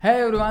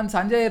Hey everyone,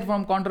 Sanjay here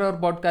from Controver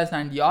Podcast,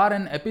 and you're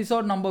in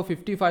episode number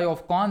 55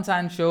 of Cons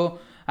and Show.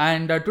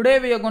 And today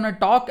we are going to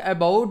talk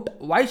about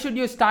why should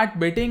you start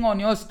betting on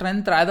your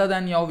strength rather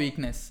than your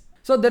weakness.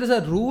 So there is a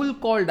rule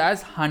called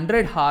as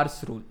 100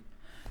 hours rule.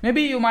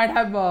 Maybe you might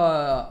have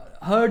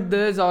heard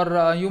this,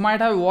 or you might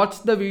have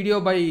watched the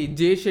video by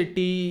Jay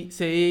Shetty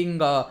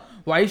saying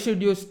why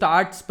should you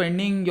start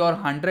spending your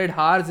 100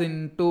 hours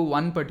into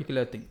one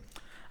particular thing.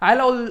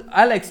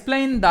 I'll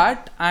explain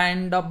that,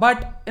 and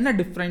but in a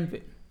different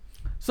way.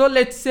 So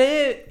let's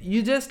say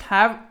you just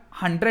have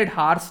 100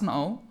 hours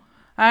now,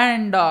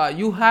 and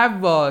you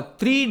have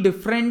three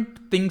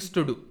different things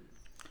to do.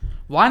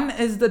 One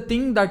is the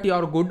thing that you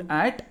are good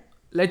at.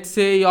 Let's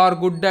say you are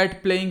good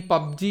at playing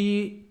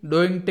PUBG,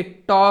 doing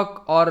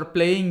TikTok, or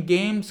playing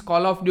games,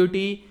 Call of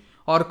Duty,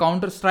 or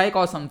Counter Strike,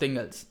 or something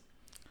else.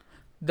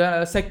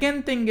 The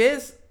second thing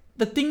is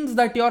the things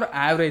that you're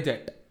average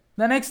at.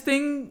 The next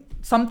thing,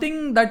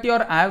 something that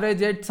you're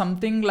average at,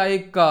 something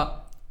like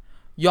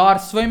you're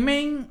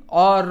swimming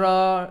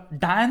or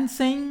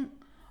dancing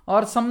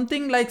or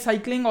something like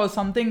cycling or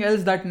something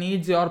else that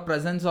needs your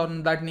presence or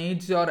that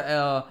needs your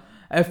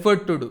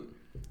effort to do.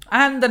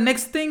 And the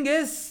next thing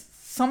is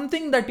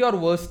something that you're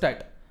worst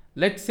at.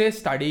 Let's say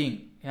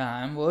studying. Yeah,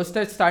 I'm worst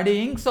at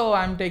studying, so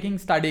I'm taking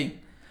studying.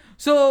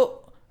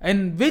 So,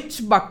 in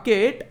which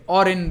bucket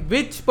or in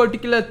which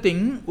particular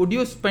thing would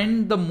you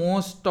spend the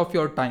most of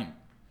your time?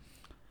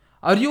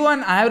 Are you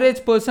an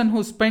average person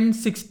who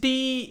spends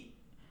 60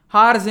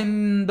 hours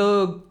in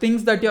the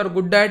things that you're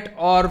good at,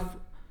 or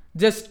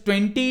just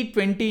 20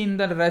 in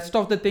the rest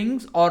of the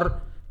things, or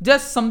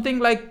just something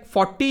like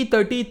 40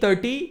 30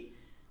 30,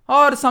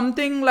 or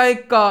something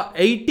like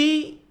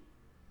 80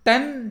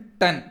 10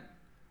 10?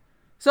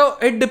 So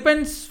it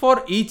depends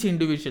for each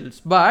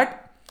individuals,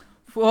 but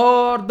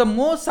for the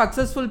most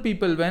successful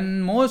people,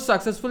 when most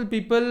successful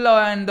people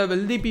and the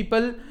wealthy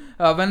people,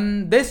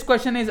 when this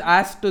question is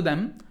asked to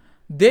them,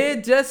 they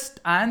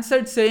just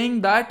answered saying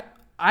that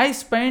I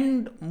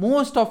spend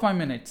most of my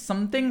minutes,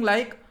 something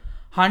like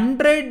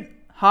 100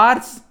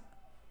 hours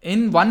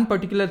in one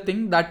particular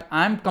thing that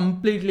I am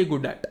completely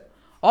good at,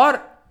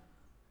 or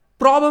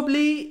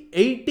probably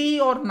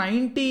 80 or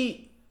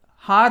 90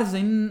 hours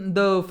in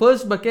the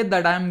first bucket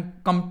that I am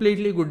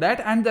completely good at,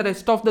 and the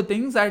rest of the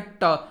things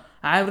at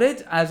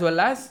average, as well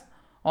as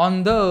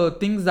on the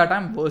things that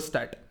I'm worst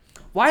at.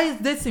 Why is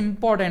this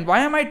important? Why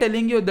am I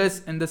telling you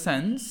this? In the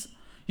sense,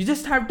 you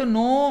just have to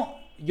know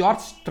your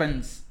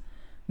strengths.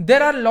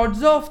 There are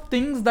lots of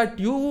things that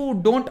you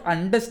don't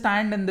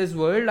understand in this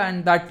world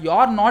and that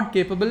you're not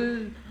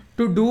capable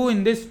to do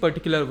in this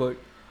particular world.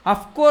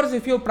 Of course,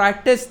 if you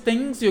practice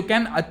things, you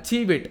can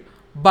achieve it.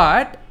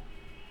 But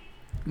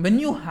when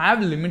you have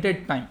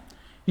limited time,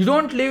 you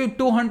don't live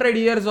 200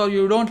 years or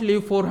you don't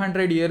live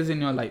 400 years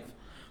in your life.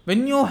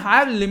 When you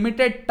have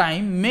limited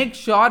time, make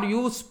sure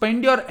you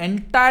spend your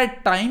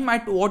entire time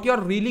at what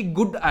you're really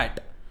good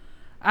at,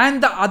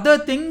 and the other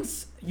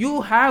things you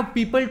have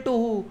people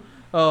to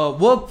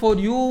work for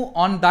you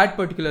on that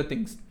particular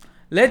things.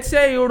 Let's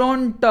say you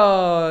don't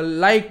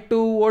like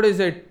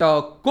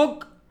to,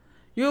 cook.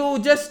 You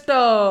just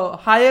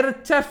hire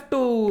a chef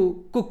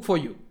to cook for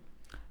you.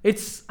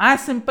 It's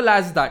as simple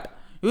as that.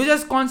 You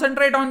just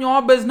concentrate on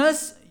your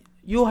business,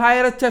 you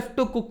hire a chef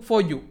to cook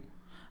for you,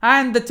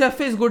 and the chef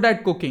is good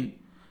at cooking,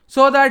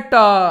 so that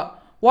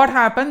what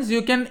happens,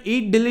 you can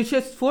eat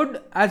delicious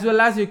food as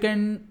well as you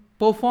can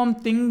perform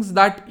things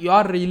that you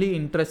are really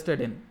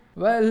interested in.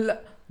 Well,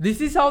 this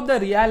is how the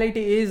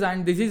reality is,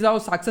 and this is how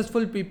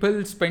successful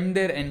people spend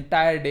their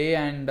entire day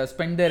and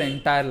spend their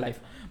entire life.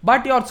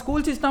 But your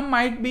school system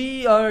might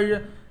be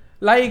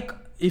like,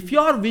 if you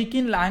are weak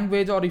in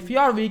language, or if you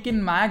are weak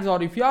in maths,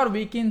 or if you are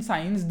weak in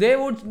science, they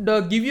would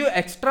give you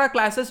extra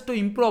classes to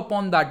improve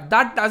upon that.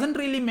 That doesn't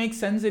really make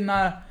sense in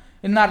our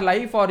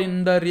life or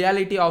in the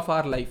reality of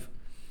our life.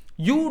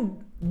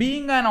 You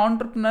being an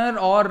entrepreneur,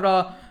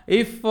 or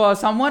if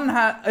someone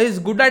is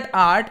good at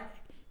art,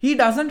 he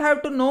doesn't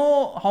have to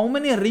know how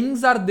many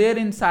rings are there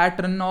in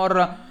Saturn,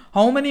 or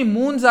how many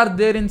moons are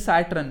there in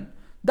Saturn.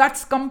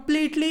 That's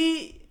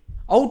completely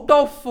out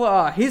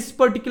of his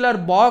particular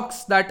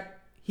box that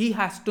he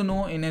has to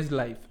know in his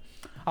life.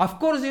 Of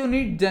course, you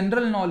need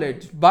general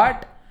knowledge,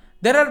 but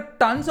there are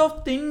tons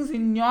of things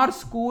in your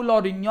school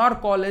or in your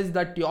college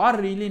that you are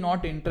really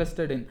not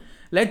interested in.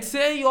 Let's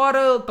say you are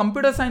a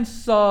computer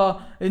science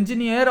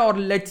engineer, or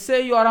let's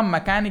say you are a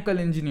mechanical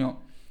engineer.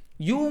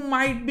 You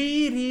might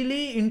be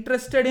really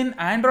interested in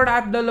Android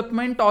app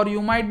development, or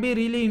you might be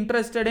really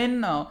interested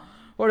in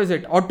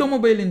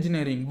automobile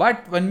engineering.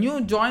 But when you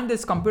join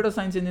this computer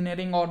science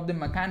engineering or the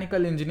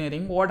mechanical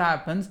engineering, what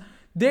happens,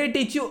 they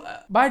teach you,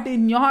 but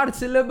in your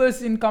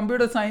syllabus in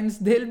computer science,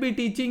 they'll be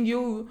teaching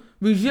you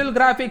visual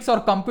graphics or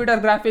computer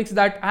graphics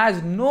that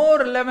has no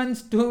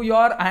relevance to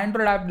your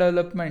Android app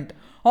development.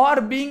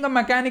 Or being a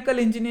mechanical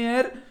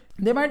engineer,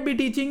 they might be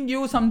teaching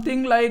you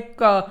something like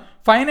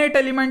finite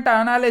element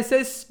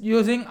analysis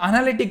using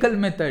analytical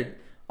method,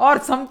 or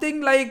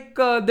something like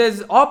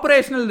there's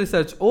operational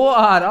research,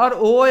 OR or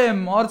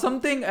OM, or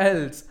something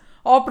else,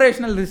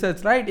 operational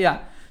research, right? Yeah.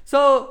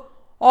 So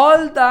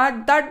all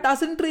that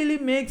doesn't really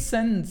make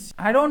sense.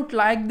 I don't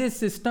like this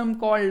system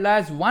called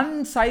as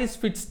one size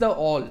fits the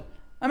all.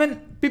 I mean,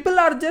 people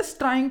are just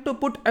trying to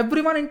put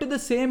everyone into the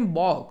same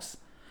box.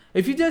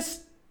 If you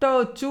just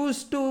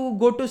choose to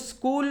go to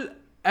school,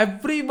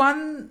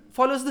 everyone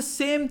follows the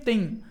same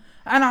thing.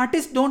 An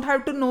artist don't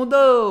have to know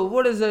the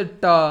what is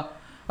it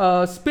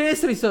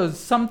space research,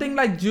 something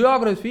like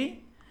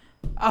geography.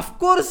 Of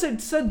course,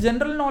 it's a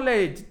general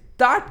knowledge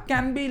that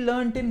can be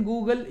learnt in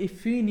Google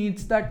if he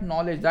needs that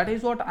knowledge. That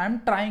is what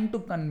I'm trying to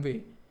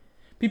convey.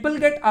 People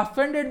get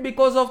offended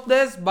because of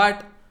this,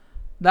 but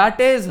that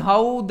is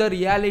how the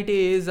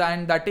reality is,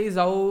 and that is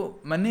how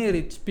many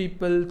rich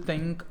people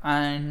think.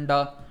 And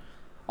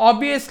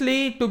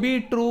obviously, to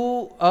be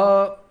true,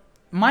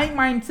 my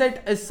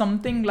mindset is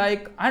something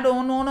like I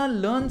don't want to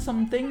learn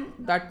something.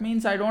 That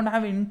means I don't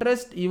have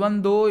interest,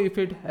 even though if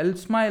it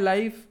helps my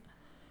life,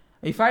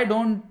 if I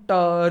don't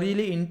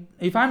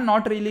if I'm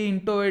not really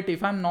into it,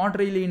 if I'm not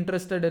really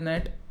interested in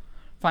it,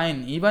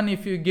 fine. Even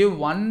if you give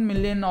 1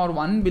 million or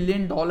 $1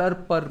 billion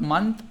per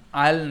month,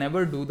 I'll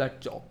never do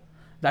that job.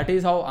 That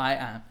is how I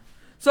am.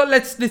 So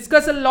let's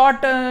discuss a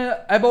lot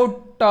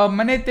about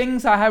many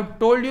things. I have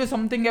told you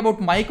something about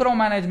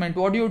micromanagement.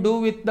 What do you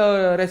do with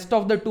the rest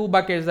of the two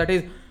buckets? That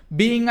is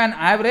being an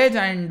average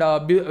and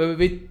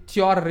which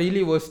you are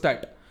really worst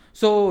at.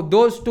 So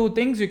those two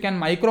things you can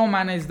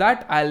micromanage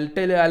that. I'll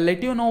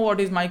let you know what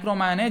is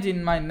micromanage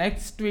in my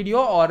next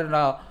video or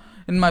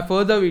in my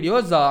further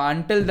videos.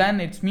 Until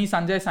then, it's me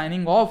Sanjay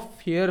signing off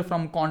here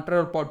from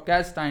Contra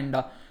Podcast,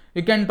 and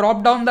you can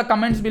drop down the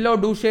comments below.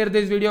 Do share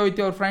this video with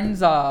your friends.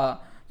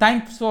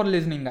 Thanks for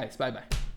listening, guys. Bye bye.